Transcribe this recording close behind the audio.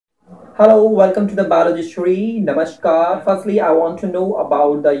Hello, welcome to the Biology Tree. Namaskar. Firstly, I want to know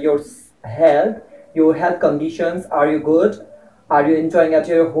about your health conditions. Are you good? Are you enjoying at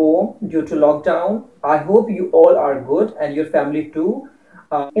your home due to lockdown? I hope you all are good and your family too.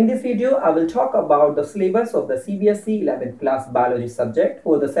 In this video, I will talk about the syllabus of the CBSE 11th class biology subject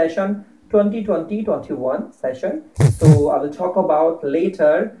for the session 2020-21 session. So I will talk about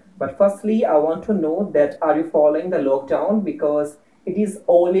later. But firstly, I want to know that are you following the lockdown, because it is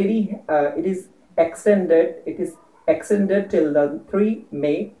already extended till the 3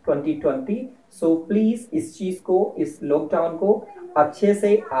 May 2020. So please इस चीज को, इस lockdown को अच्छे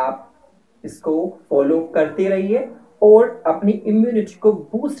से आप इसको follow करते रहिए और अपनी इम्यूनिटी को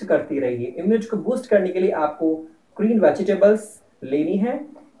बूस्ट करती रहिए। इम्यूनिटी को बूस्ट करने के लिए आपको ग्रीन वेजिटेबल्स लेनी है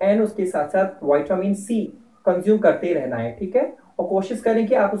एंड उसके साथ साथ विटामिन सी कंज्यूम करते रहना है, ठीक है। और कोशिश करें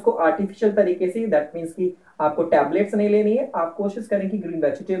कि आप उसको आर्टिफिशियल तरीके से, दैट मीन्स कि आपको टैबलेट्स नहीं लेनी है, आप कोशिश करें कि green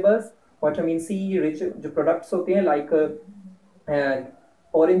vegetables, vitamin C rich जो प्रोडक्ट्स होते हैं लाइक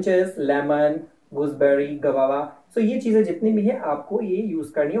ऑरेंजेस, लेमन, गूसबेरी, गवावा, सो ये चीजें जितनी भी है आपको ये यूज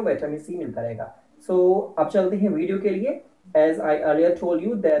करनी है, विटामिन सी मिलता रहेगा। सो अब चलते हैं वीडियो के लिए। As I earlier told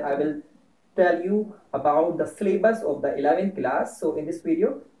you that I will tell you about the syllabus of the 11th class. So in this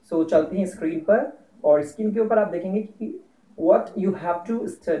video, सो चलते हैं स्क्रीन पर, और स्क्रीन के ऊपर आप देखेंगे कि what you have to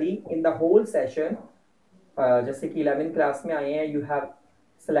study in the whole session। जैसे कि 11th क्लास में आए हैं, you have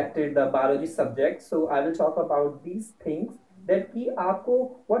selected the biology subject, so I will talk about these things that कि आपको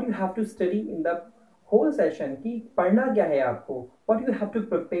what you have to study in the whole session, कि पढ़ना क्या है आपको, what you have to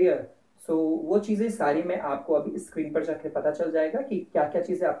prepare। so वो चीज़ें सारी मैं आपको अभी स्क्रीन पर जाके पता चल जाएगा कि क्या क्या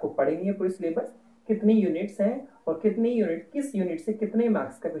चीज़ें आपको पढ़नी है पूरी सिलेबस, कितनी यूनिट्स हैं और किस यूनिट से कितने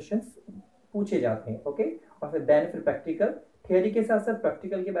मार्क्स का क्वेश्चन पूछे जाते हैं, ओके। और फिर प्रैक्टिकल, थियरी के साथ साथ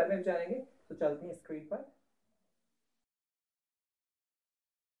प्रैक्टिकल के बारे में जानेंगे। तो चलते हैं स्क्रीन पर।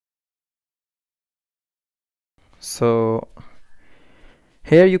 So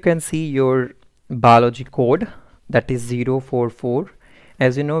here you can see your biology code, that is 044,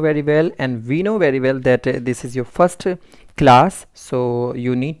 as you know very well, and we know very well that this is your first class, so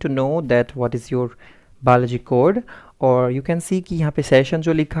you need to know that what is your biology code। और you can see कि यहाँ पे session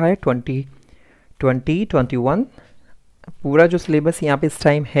जो लिखा है 2021 पूरा जो syllabus यहाँ पे इस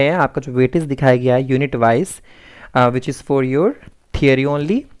टाइम है, आपका जो वेटेज दिखाया गया है unit wise, which is for your theory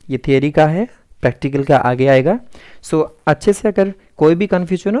only. ये थियरी का है, प्रैक्टिकल का आगे आएगा। सो अच्छे से अगर कोई भी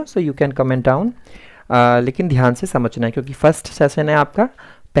कन्फ्यूजन हो, so you can comment down, लेकिन ध्यान से समझना है क्योंकि फर्स्ट सेशन है आपका,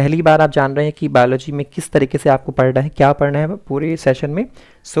 पहली बार आप जान रहे हैं कि बायोलॉजी में किस तरीके से आपको पढ़ना है, क्या पढ़ना है पूरे सेशन में।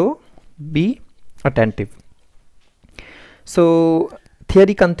 सो be attentive. So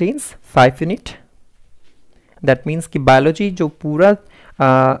theory contains 5 unit, that means कि बायोलॉजी जो पूरा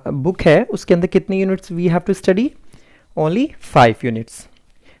बुक है उसके अंदर कितनी units we have to study, only 5 units.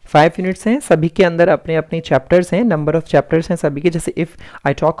 5 units हैं, सभी के अंदर अपने अपने चैप्टर्स हैं, नंबर ऑफ चैप्टर्स हैं सभी के। जैसे if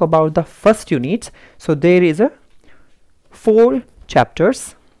I talk about the first units, so there is 4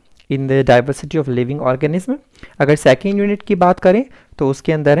 chapters in the diversity of living organism. अगर सेकेंड यूनिट की बात करें तो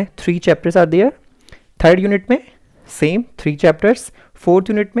उसके अंदर है 3 chapters are there. Third unit में सेम 3 चैप्टर्स, फोर्थ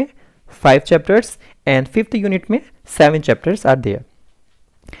यूनिट में 5 चैप्टर्स एंड फिफ्थ यूनिट में 7 चैप्टर्स आर देयर।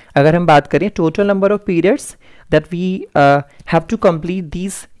 अगर हम बात करें total number of periods that we have to complete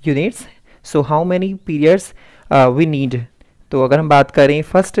these units, so how many periods we need, तो अगर हम बात करें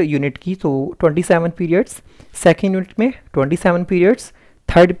फर्स्ट यूनिट की तो 27 पीरियड्स, सेकेंड यूनिट में 27 periods,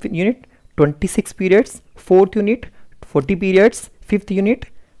 third unit 26 periods, fourth unit 40 periods, fifth unit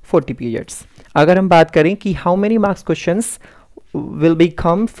 40 periods. अगर हम बात करें कि how many marks questions will be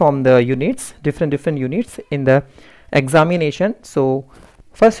come from the units, different units in the examination। so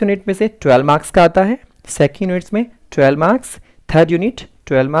first unit में से 12 marks का आता है, second units में 12 marks, third unit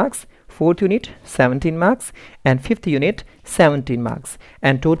 12 marks, fourth unit 17 marks and fifth unit 17 marks,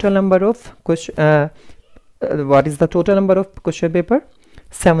 and total number of question what is the total number of question paper,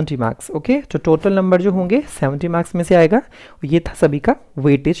 70 marks, okay। तो total number जो होंगे 70 marks में से आएगा। ये था सभी का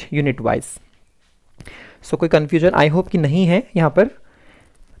weightage unit wise। सो कोई कन्फ्यूजन आई होप कि नहीं है यहाँ पर।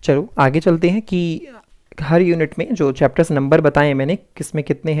 चलो आगे चलते हैं कि हर यूनिट में जो चैप्टर्स नंबर बताए मैंने किस में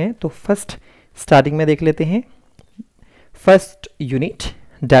कितने हैं। तो फर्स्ट स्टार्टिंग में देख लेते हैं first unit,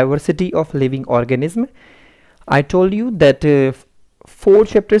 diversity of living organism. I told you that 4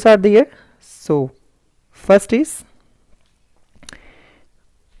 chapters are there. So first is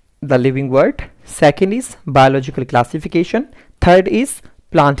the living world, second is biological classification, third is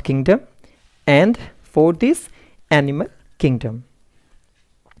plant kingdom and fourth is animal kingdom।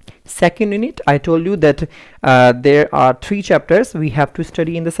 Second unit, I told you that there are 3 chapters we have to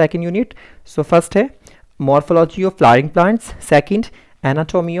study in the second unit। So first है morphology of flowering plants, second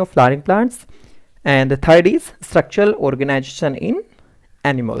anatomy of flowering plants, and the third is structural organization in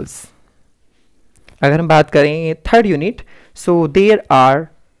animals. अगर हम बात करें third unit, so there are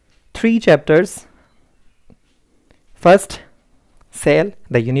 3 chapters. First, cell,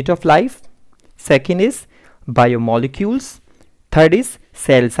 the unit of life. Second is biomolecules. Third is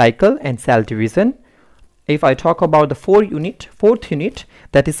cell cycle and cell division. If I talk about the fourth unit,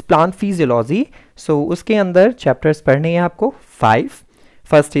 that is plant physiology. So उसके अंदर chapters पढ़ने हैं आपको 5.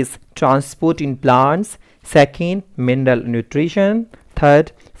 First is transport in plants. Second, mineral nutrition.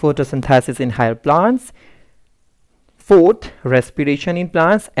 Third, photosynthesis in higher plants. Fourth, respiration in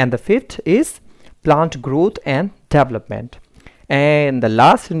plants. And the fifth is plant growth and development. And the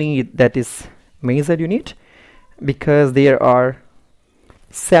last unit, that is major unit, because there are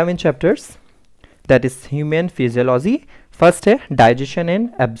 7 chapters, that is human physiology. First है digestion and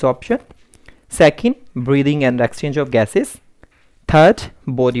absorption. Second, breathing and exchange of gases. Third,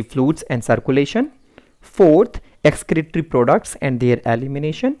 body fluids and circulation. Fourth, excretory products and their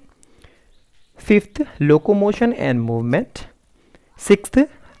elimination. Fifth, locomotion and movement. Sixth,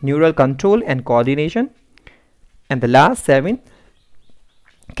 neural control and coordination. And the last 7,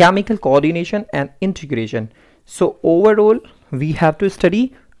 chemical coordination and integration. So overall we have to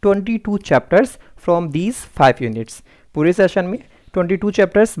study 22 chapters from these 5 units. पूरे session में 22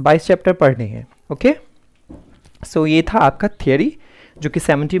 chapters 22 chapter पढ़ने हैं. Okay, सो ये था आपका theory जो कि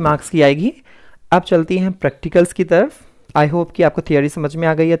 70 marks की आएगी. अब चलती हैं प्रैक्टिकल्स की तरफ. आई होप कि आपको थियोरी समझ में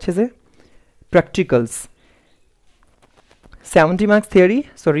आ गई अच्छे से. Practicals 70 marks theory,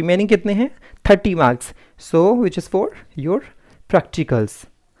 so remaining कितने हैं 30 marks. So which is for your practicals.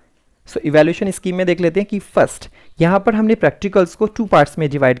 So evaluation scheme में देख लेते हैं कि फर्स्ट यहाँ पर हमने प्रैक्टिकल्स को 2 पार्ट्स में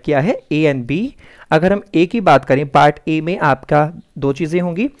डिवाइड किया है, ए एंड बी. अगर हम ए की बात करें, पार्ट ए में आपका 2 चीज़ें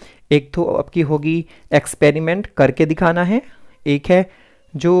होंगी. एक तो आपकी होगी एक्सपेरिमेंट करके दिखाना है, एक है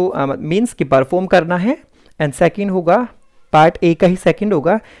जो मीन्स कि परफॉर्म करना है, एंड सेकंड होगा पार्ट ए का ही सेकंड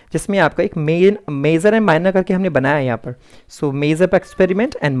होगा जिसमें आपका एक मेजर एंड माइनर करके हमने बनाया है यहाँ पर. So major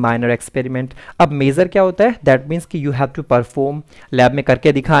experiment and minor experiment. अब मेजर क्या होता है, दैट मीन्स कि you have to perform, lab में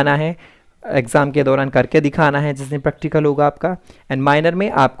करके दिखाना है, एग्जाम के दौरान करके दिखाना है जिस दिन प्रैक्टिकल होगा आपका. एंड माइनर में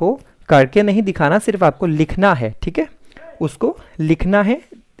आपको करके नहीं दिखाना, सिर्फ आपको लिखना है. ठीक है, उसको लिखना है,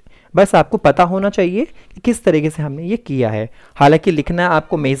 बस आपको पता होना चाहिए कि किस तरीके से हमने ये किया है. हालांकि लिखना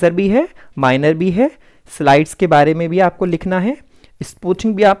आपको मेजर भी है, माइनर भी है, स्लाइड्स के बारे में भी आपको लिखना है,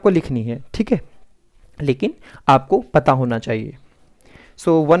 स्पोर्टिंग भी आपको लिखनी है. ठीक है, लेकिन आपको पता होना चाहिए.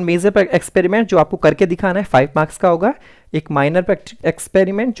 सो 1 मेजर एक्सपेरिमेंट जो आपको करके दिखाना है 5 मार्क्स का होगा. एक माइनर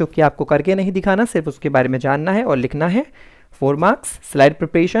एक्सपेरिमेंट जो कि आपको करके नहीं दिखाना, सिर्फ उसके बारे में जानना है और लिखना है, 4 मार्क्स. स्लाइड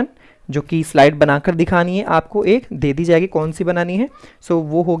प्रिपरेशन जो कि स्लाइड बनाकर दिखानी है, आपको एक दे दी जाएगी कौन सी बनानी है. सो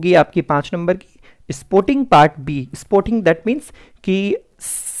वो होगी आपकी 5 नंबर की. Sporting part B, sporting that means कि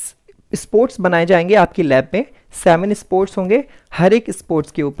स्पोर्ट्स बनाए जाएंगे आपकी लैब में. 7 स्पोर्ट्स होंगे, हर एक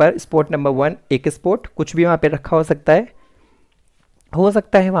स्पोर्ट्स के ऊपर स्पोर्ट नंबर 1 एक स्पोर्ट कुछ भी वहाँ पे रखा हो सकता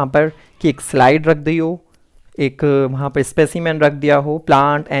है वहाँ पर कि एक स्लाइड रख दी हो, एक वहाँ पर स्पेसिमेन रख दिया हो,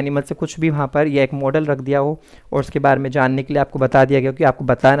 प्लांट एनिमल से कुछ भी वहाँ पर, या एक मॉडल रख दिया हो और उसके बारे में जानने के लिए आपको बता दिया गया कि आपको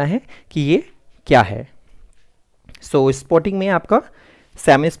बताना है कि ये क्या है. सो स्पोर्टिंग में आपका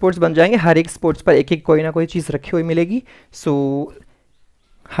 7 स्पोर्ट्स बन जाएंगे, हर एक स्पोर्ट्स पर एक एक कोई ना कोई चीज़ रखी हुई मिलेगी. सो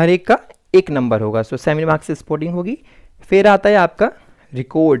हर एक का 1 नंबर होगा. सो 7 मार्क्स से स्पोर्टिंग होगी. फिर आता है आपका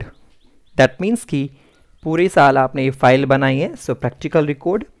रिकॉर्ड, दैट मीन्स कि पूरे साल आपने ये फाइल बनाई है. सो प्रैक्टिकल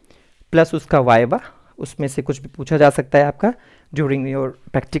रिकॉर्ड प्लस उसका वाइवा, उसमें से कुछ भी पूछा जा सकता है आपका during your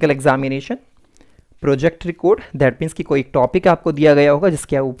practical examination. Project record, that means कि कोई एक टॉपिक आपको दिया गया होगा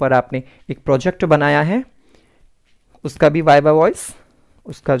जिसके ऊपर आपने एक प्रोजेक्ट बनाया है, उसका भी वाइवा वॉइस,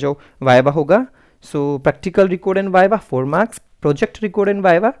 उसका जो वाइवा होगा. सो practical record and viva 4 marks, project record and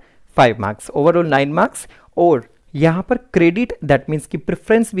viva 5 marks, overall 9 marks. और यहाँ पर क्रेडिट दैट मीन्स की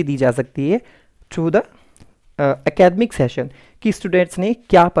प्रेफरेंस भी दी जा सकती है थ्रू द एकेडमिक सेशन कि स्टूडेंट्स ने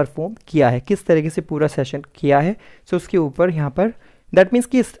क्या परफॉर्म किया है, किस तरीके से पूरा सेशन किया है. सो उसके ऊपर यहाँ पर दैट मीन्स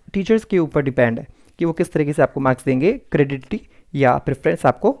कि टीचर्स के ऊपर डिपेंड है कि वो किस तरीके से आपको मार्क्स देंगे, क्रेडिट या प्रेफरेंस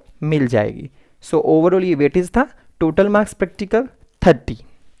आपको मिल जाएगी. सो ओवरऑल ये वेटेज था. Total marks practical 30.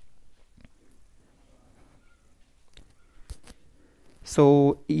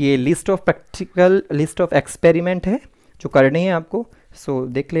 सो ये list of practical, list of experiment है जो करने हैं आपको. सो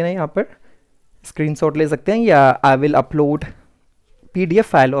देख लेना, यहाँ पर स्क्रीनशॉट ले सकते हैं, या I will upload PDF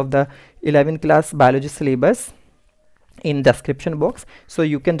file of the 11th class biology syllabus in description box, so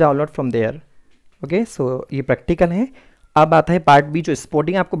you can download from there. Okay, सो ये प्रैक्टिकल है. अब आता है पार्ट बी जो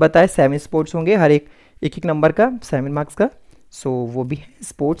स्पोर्टिंग आपको बताया 7 स्पोर्ट्स होंगे, हर एक एक नंबर का 7 मार्क्स का. सो वो भी है,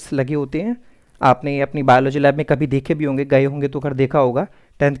 स्पोर्ट्स लगे होते हैं आपने अपनी बायोलॉजी लैब में कभी देखे भी होंगे, गए होंगे तो कर देखा होगा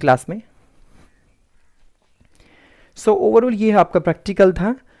 10th क्लास में। सो ओवरऑल ये आपका प्रैक्टिकल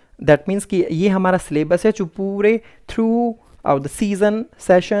था। दैट मीन्स कि ये हमारा सिलेबस है जो पूरे through out the season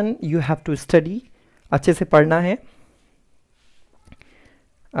session you have to study, अच्छे से पढ़ना है।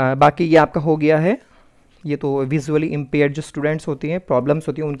 बाकी ये आपका हो गया है। ये तो विजुअली इम्पेयर्ड जो स्टूडेंट्स होती हैं, प्रॉब्लम्स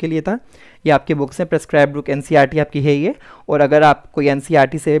होती हैं, उनके लिए था। ये आपकी बुक्स हैं, प्रेस्क्राइब बुक एनसीईआरटी आपकी है ये। और अगर आप कोई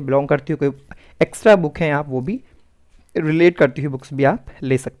एनसीईआरटी से बिलोंग करती हो, कोई एक्स्ट्रा बुक हैं आप वो भी रिलेट करती हुई बुक्स भी आप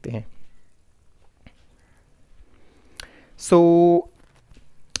ले सकते हैं। So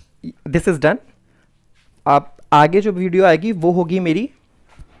this is done. आप आगे जो वीडियो आएगी वो होगी मेरी,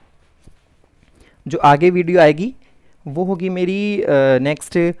 जो आगे वीडियो आएगी वो होगी मेरी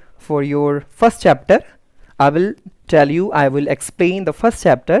next for your first chapter. I will tell you, I will explain the first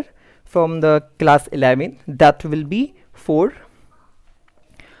chapter from the class 11. That will be for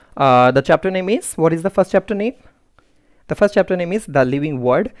the chapter name is, what is the first chapter name? The first chapter name is the living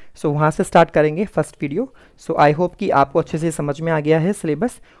word. So वहाँ से start करेंगे first video. So I hope कि आपको अच्छे से समझ में आ गया है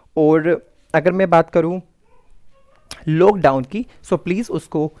सिलेबस। और अगर मैं बात करूँ लॉकडाउन की, सो प्लीज़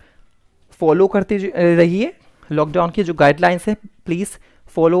उसको फॉलो करते रहिए। लॉकडाउन की जो गाइडलाइंस है, please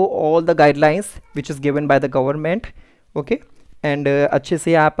follow all the guidelines which is given by the government, okay? and अच्छे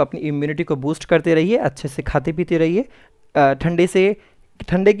से आप अपनी इम्यूनिटी को बूस्ट करते रहिए, अच्छे से खाते पीते रहिए।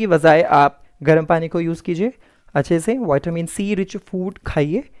 ठंडे की बजाय आप गर्म पानी को यूज़ कीजिए, अच्छे से विटामिन सी रिच फूड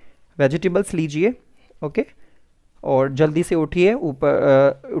खाइए, वेजिटेबल्स लीजिए, ओके? और जल्दी से उठिए,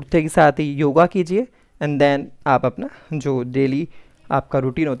 ऊपर उठते के साथ ही योगा कीजिए, एंड देन आप अपना जो डेली आपका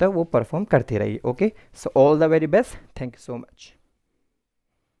रूटीन होता है वो परफॉर्म करते रहिए, okay? So all the very best, thank you so much.